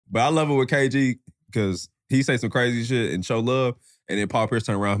But I love it with KG because he say some crazy shit and show love. And then Paul Pierce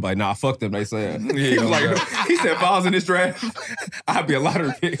turned around and be like, nah, fuck them, they said. He was like, he said, if I was in this draft, I'd be a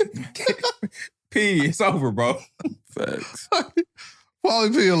lottery pick. P, it's over, bro. Facts.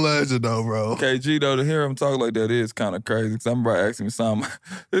 Paulie P a legend though, bro. KG though, to hear him talk like that is kind of crazy. Cause I'm about to ask him something.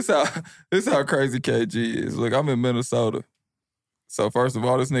 This how crazy KG is. Look, I'm in Minnesota. So first of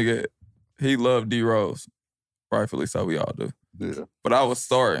all, this nigga, he loved D Rose. Rightfully so, we all do. Yeah. But I was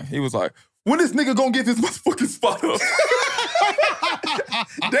starting. He was like, when this nigga gonna get this motherfucking spot up?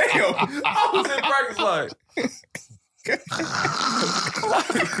 Damn. I was in practice like,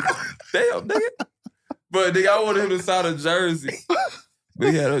 damn, nigga. But nigga, I wanted him to sign a jersey.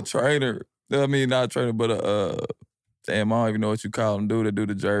 But he had a trainer. I mean, not a trainer, but damn, I don't even know what you call him, dude that do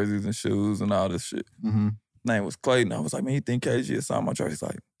the jerseys and shoes and all this shit. Mm-hmm. Name was Clayton. I was like, man, he think KG is signing my jersey. He's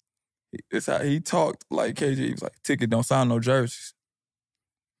like, it's how he talked like KG. He was like, Ticket, don't sign no jerseys.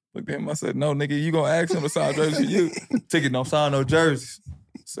 Looked at him, I said, no, nigga, you gonna ask him to sign jerseys for you? Ticket, don't sign no jerseys.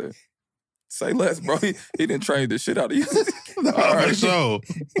 I said, say less, bro. He didn't train the shit out of you. All right, so.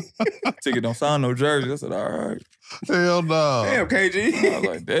 Ticket, don't sign no jerseys. I said, all right. Hell no. Damn, KG. I was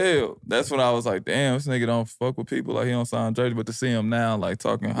like, damn. That's when I was like, damn, this nigga don't fuck with people. Like, he don't sign jerseys. But to see him now, like,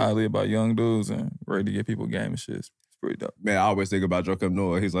 talking highly about young dudes and ready to get people game and shit, it's pretty dope. Man, I always think about Joakim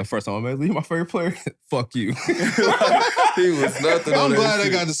Noah. He's like, first time I met you, my favorite player. Fuck you. He was nothing. I'm glad they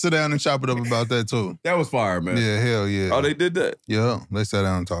got to sit down and chop it up about that too. That was fire, man. Yeah, hell yeah. Oh, they did that? Yeah, they sat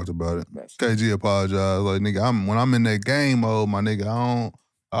down and talked about it. That's KG apologized. Like, nigga, when I'm in that game mode, my nigga, I don't,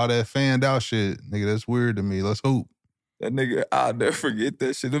 all that fanned out shit, nigga, that's weird to me. Let's hoop. That nigga, I'll never forget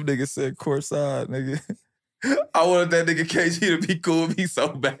that shit. Them niggas said courtside, nigga. I wanted that nigga KG to be cool with me so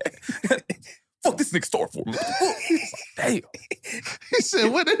bad. Fuck this nigga store for me. Damn. He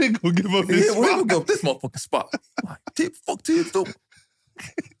said, when that nigga gonna give up this spot? When gonna give up this motherfucking spot? Like, fuck Tibbs, though.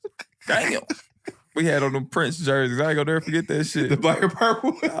 Damn. We had on them Prince jerseys. I ain't gonna never forget that shit. The black and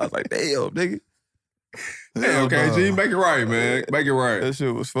purple. I was like, damn, nigga. Damn, KG, make it right, man. Make it right. That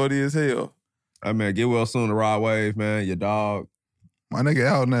shit was funny as hell. Hey, man, get well soon to Rod Wave, man. Your dog. My nigga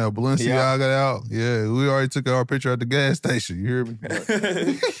out now. Balenciaga out. Yeah, we already took our picture at the gas station. You hear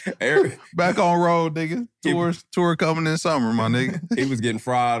me? Back on road, nigga. Tour coming in summer, my nigga. He was getting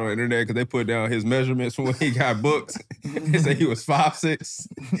fried on the internet because they put down his measurements when he got booked. They said he was 5'6",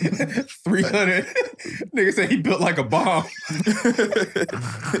 300. Nigga said he built like a bomb.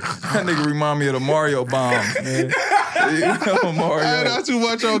 That nigga remind me of the Mario bomb, man. Mario. Hey, not too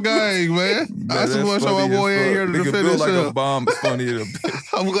much on gang, man. Not too much on my boy in here to nigga defend built like himself. a bomb is funny as a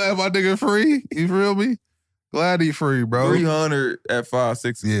bitch. I'm glad my nigga free. You feel me? Glad he free, bro. 300 at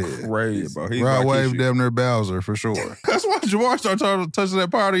 5'6" Yeah. is crazy, bro. Rod Wave damn near Bowser, for sure. That's why Jamar started touching that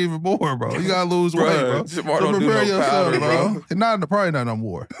powder even more, bro. You gotta lose weight, bro. Jamar don't do no powder, bro. And probably not no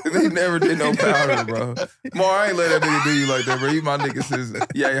more. He never did no powder, bro. Mar, I ain't let that nigga do you like that, bro. You my nigga since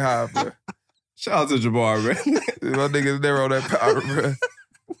yay high, bro. Shout out to Jabbar, man. My nigga's never on that powder, bro.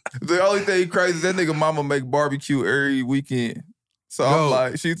 The only thing crazy is that nigga mama make barbecue every weekend. So I'm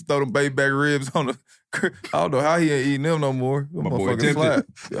like, she used to throw them baby back ribs on the. I don't know how he ain't eating them no more. Them motherfucking flat.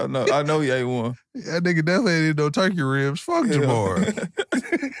 Yeah, I know he ain't one. That nigga definitely ain't eating no turkey ribs. Fuck Jamar.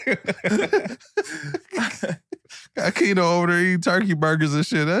 Got Keno over there eating turkey burgers and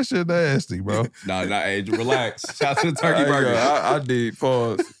shit. That shit nasty, bro. Nah, age. Relax. Shout out to the turkey burger. I did.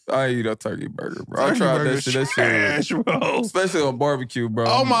 Pause. I ain't eat a turkey burger, bro. I tried that shit. Trash, bro. Especially on barbecue, bro.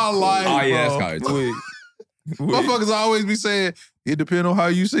 Oh my life, oh, yeah, bro. that's crazy. Motherfuckers always be saying, it depends on how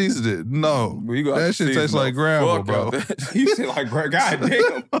you seasoned it. No. That shit tastes like gravel, bro. You say like, God damn.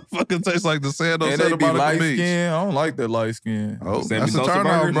 Motherfucker tastes like the sand on And Santa they be Monica light Beach. skin. I don't like that light skin. Oh, that's a turn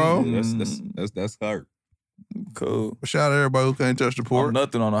on, bro. That's hurt. Cool. Shout out to everybody who can't touch the pork. I'm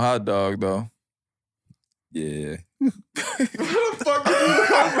nothing on a hot dog, though. Yeah. What the fuck are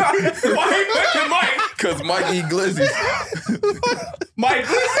you Why you making Mike? Because Mike eat glizzies. Mike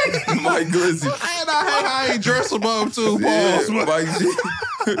Glizzy? Mike Glizzy. And I hate how he dress above too, Yeah, balls. Mike G.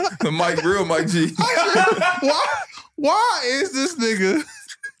 The real Mike G. Why is this nigga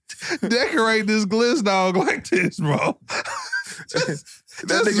decorate this glizz dog like this, bro?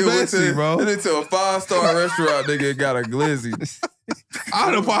 That nigga messy, bro. Went into a 5-star restaurant, nigga, got a glizzy.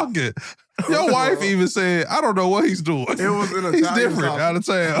 Out of pocket. Your wife even said, I don't know what he's doing. It was an He's Italian different sausage. out of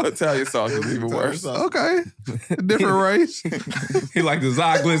town. Italian sauce is even worse. Okay. Different race. He like the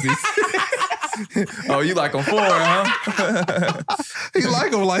Zod Glizzies. Oh, you like them foreign, huh? He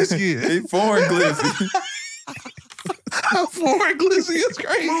like him light skin. He foreign glizzy. Foreign glizzy is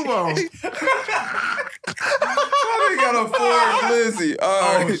crazy. Move on. He got a foreign glizzy.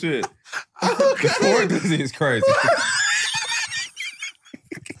 All right. Oh, shit. The foreign Glizzy is crazy.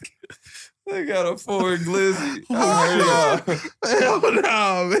 They got a forward glizzy. Hell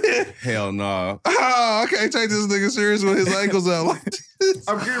no, man. Hell no. Oh, I can't take this nigga serious with his ankles out like this.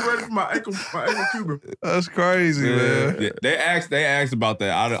 I'm getting ready for my ankle Cuban. That's crazy, man. Yeah, they asked about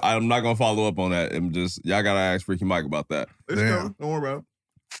that. I'm not gonna follow up on that. I'm just y'all gotta ask Freaky Mike about that. Let's go. Don't worry about it.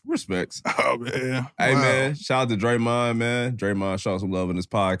 Respects. Oh man. Hey man, shout out to Draymond, man. Draymond showed some love in this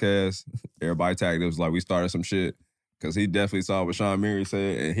podcast. Everybody tagged it. Was like we started some shit. Cause he definitely saw what Shawn Marion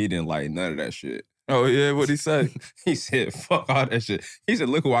said, and he didn't like none of that shit. Oh yeah, what'd he say? He said, fuck all that shit. He said,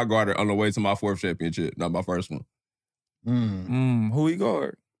 look who I guarded on the way to my 4th championship, not my first one. Who he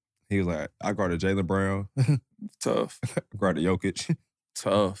guard? He was like, I guarded Jaylen Brown. Tough. I guarded Jokic.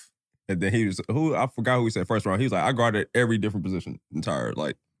 Tough. And then he was, I forgot who he said first round. He was like, I guarded every different position entire,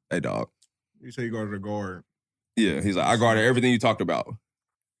 like, hey dog. You say you guarded a guard. Yeah, he's like, I guarded everything you talked about.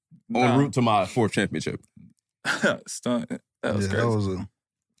 En route to my 4th championship. Stunt. That was crazy. That was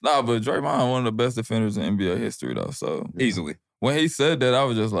Nah, but Draymond one of the best defenders in NBA history, though. So easily. When he said that, I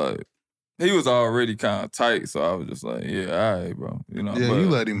was just like, he was already kind of tight, so I was just like, yeah, all right, bro. You know, yeah, but, you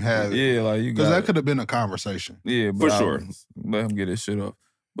let him have it. Yeah, like you got because that could have been a conversation. Yeah, but for sure. Let him get his shit off.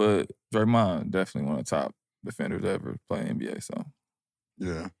 But Draymond definitely one of the top defenders ever play NBA. So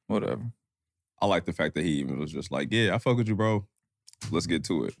yeah, whatever. I like the fact that he even was just like, yeah, I fuck with you, bro. Let's get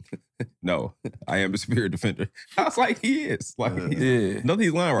to it. No, I am a superior defender. I was like, he is. Like,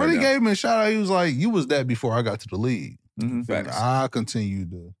 nothing's lying right now. But he gave him a shout out. He was like, you was that before I got to the league. Facts. I continued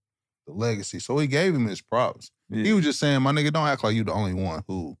the legacy. So he gave him his props. Yeah. He was just saying, my nigga, don't act like you the only one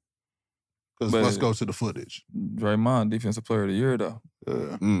who. Because let's go to the footage. Draymond, Defensive Player of the Year, though.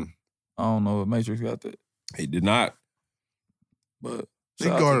 I don't know if Matrix got that. He did not. But he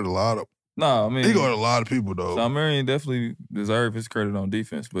guarded a lot of. Nah, I mean, he guarded a lot of people, though. Shawn Marion definitely deserved his credit on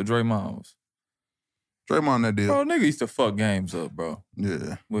defense, but Draymond was. Draymond that deal. Bro, nigga used to fuck games up, bro.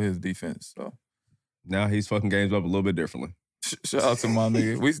 Yeah. With his defense, so. Now he's fucking games up a little bit differently. Shout out to my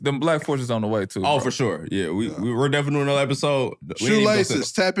nigga. Them Black Forces on the way, too. Oh, bro. for sure. Yeah, we're definitely doing another episode.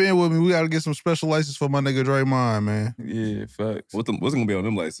 Shoelaces. Tap in with me. We got to get some special laces for my nigga Draymond, man. Yeah, facts. What's going to be on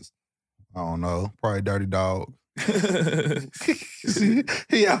them laces? I don't know. Probably Dirty Dog.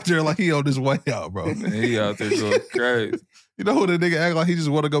 He out there like he on his way out, bro. He out there going crazy. You know who the nigga act like he just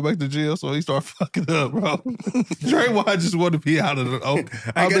want to go back to jail, so he start fucking up, bro. Draymond just want to be out of the.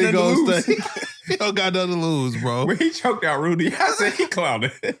 I got nothing to lose. He don't got nothing to lose, bro. When he choked out Rudy, I said he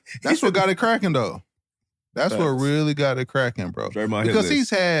clowned it. That's what got it cracking, though. That's what really got it cracking, bro. Draymond because he's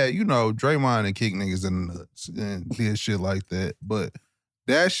had, Draymond and kick niggas in the nuts and did shit like that. But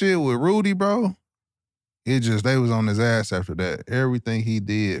that shit with Rudy, bro, they was on his ass after that. Everything he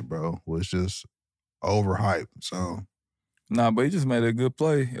did, bro, was just overhyped. So. Nah, but he just made a good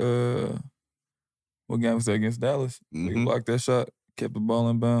play. What game was that against Dallas? He blocked that shot, kept the ball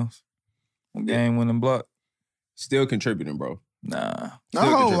in bounds. Game-winning block. Still contributing, bro. Nah.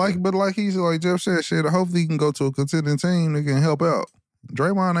 But like Jeff said, shit, hopefully he can go to a contending team that can help out.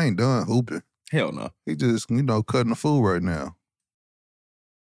 Draymond ain't done hooping. Hell no. He just, cutting the fool right now.